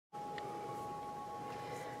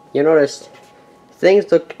you noticed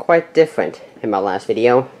things looked quite different in my last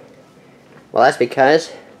video. Well, that's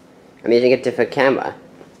because I'm using a different camera.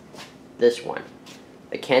 This one.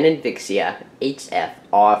 The Canon Vixia HF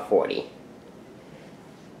R40.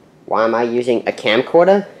 Why am I using a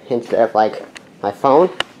camcorder instead of like my phone?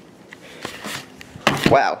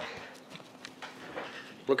 Well,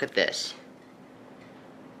 look at this.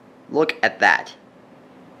 Look at that.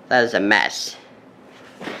 That is a mess.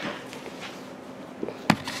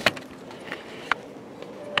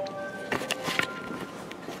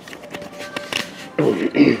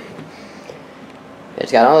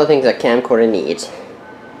 It's got all the things that camcorder needs.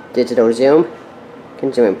 Digital zoom.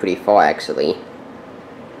 Can zoom in pretty far actually.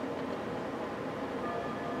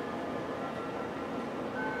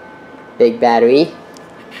 Big battery.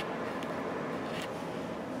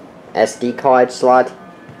 SD card slot.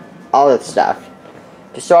 All that stuff.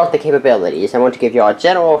 To show off the capabilities, I want to give you a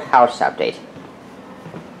general house update.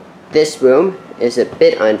 This room is a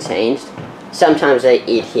bit unchanged. Sometimes I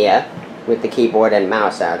eat here, with the keyboard and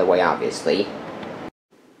mouse out of the way, obviously.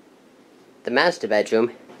 The master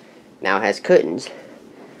bedroom now has curtains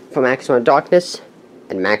for maximum darkness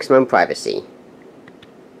and maximum privacy.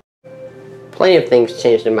 Plenty of things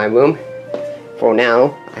changed in my room. For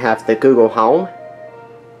now, I have the Google Home.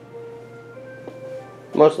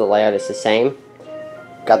 Most of the layout is the same.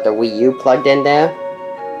 Got the Wii U plugged in there.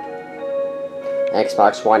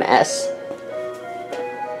 Xbox One S.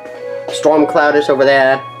 Storm Cloud is over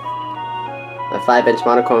there. The 5-inch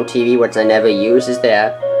monochrome TV, which I never use, is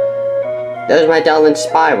there. There's my Dell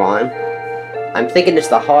Inspiron. I'm thinking it's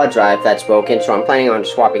the hard drive that's broken, so I'm planning on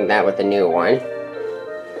swapping that with a new one.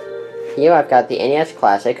 Here I've got the NES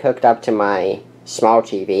Classic hooked up to my small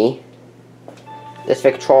TV. This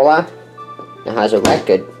Victrola now has a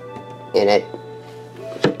record in it.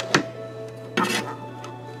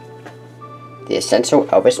 The Essential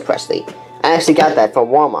Elvis Presley. I actually got that from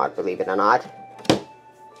Walmart, believe it or not.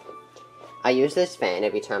 I use this fan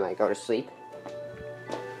every time I go to sleep.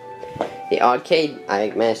 The arcade,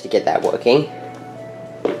 I managed to get that working.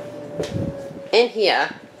 In here,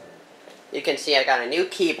 you can see I got a new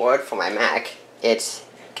keyboard for my Mac. It's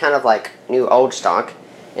kind of like new old stock,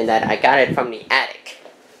 in that I got it from the attic,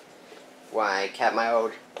 where I kept my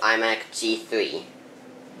old iMac G3.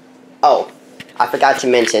 Oh, I forgot to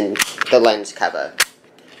mention the lens cover.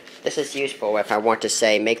 This is useful if I want to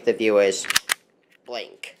say, make the viewers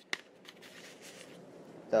blink.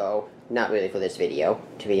 Though, not really for this video,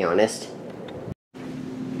 to be honest.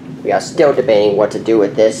 We are still debating what to do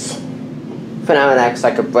with this. For now it acts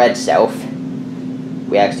like a bread shelf.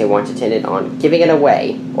 We actually want to tend it on giving it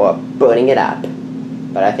away, or burning it up.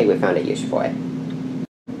 But I think we found a use for it.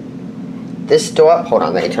 This door, hold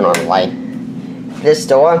on, let me turn on the light. This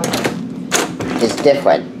door is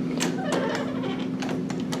different.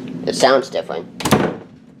 It sounds different.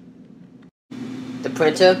 The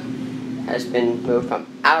printer has been moved from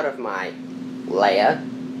out of my layer,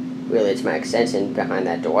 really it's my extension behind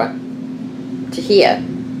that door, to here.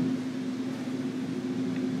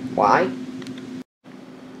 Why?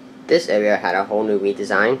 This area had a whole new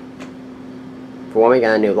redesign. For one, we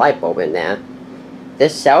got a new light bulb in there.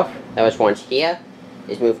 This shelf that was once here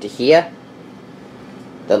is moved to here.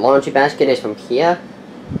 The laundry basket is from here,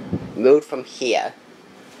 moved from here.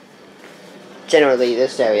 Generally,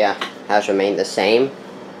 this area has remained the same.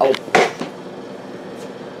 Oh,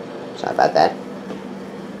 sorry about that.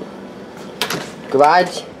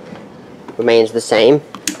 Garage remains the same,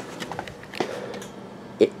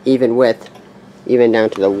 even down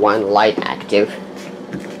to the one light active.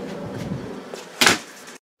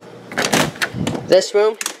 This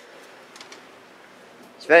room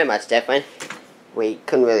is very much different. We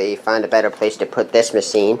couldn't really find a better place to put this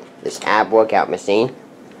machine, this ab workout machine.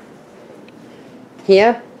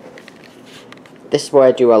 Here, this is where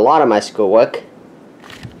I do a lot of my schoolwork,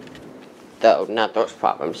 though not those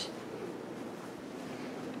problems.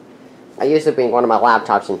 I usually bring one of my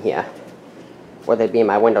laptops in here, whether it be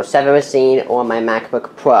my Windows 7 machine or my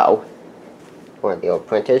MacBook Pro, one of the old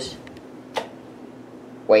printers.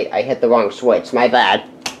 Wait, I hit the wrong switch, my bad.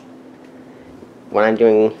 When I'm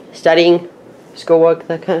doing studying, schoolwork,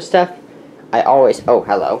 that kind of stuff, I always, oh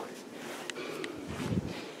hello,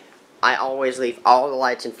 I always leave all the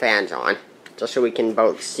lights and fans on, just so we can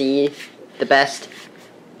both see the best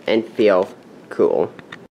and feel cool.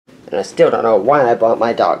 And I still don't know why I brought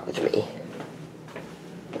my dog with me.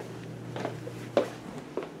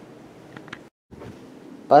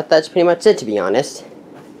 But that's pretty much it, to be honest.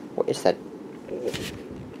 What is that?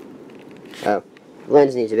 Oh,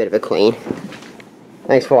 lens needs a bit of a clean.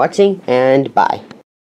 Thanks for watching, and bye.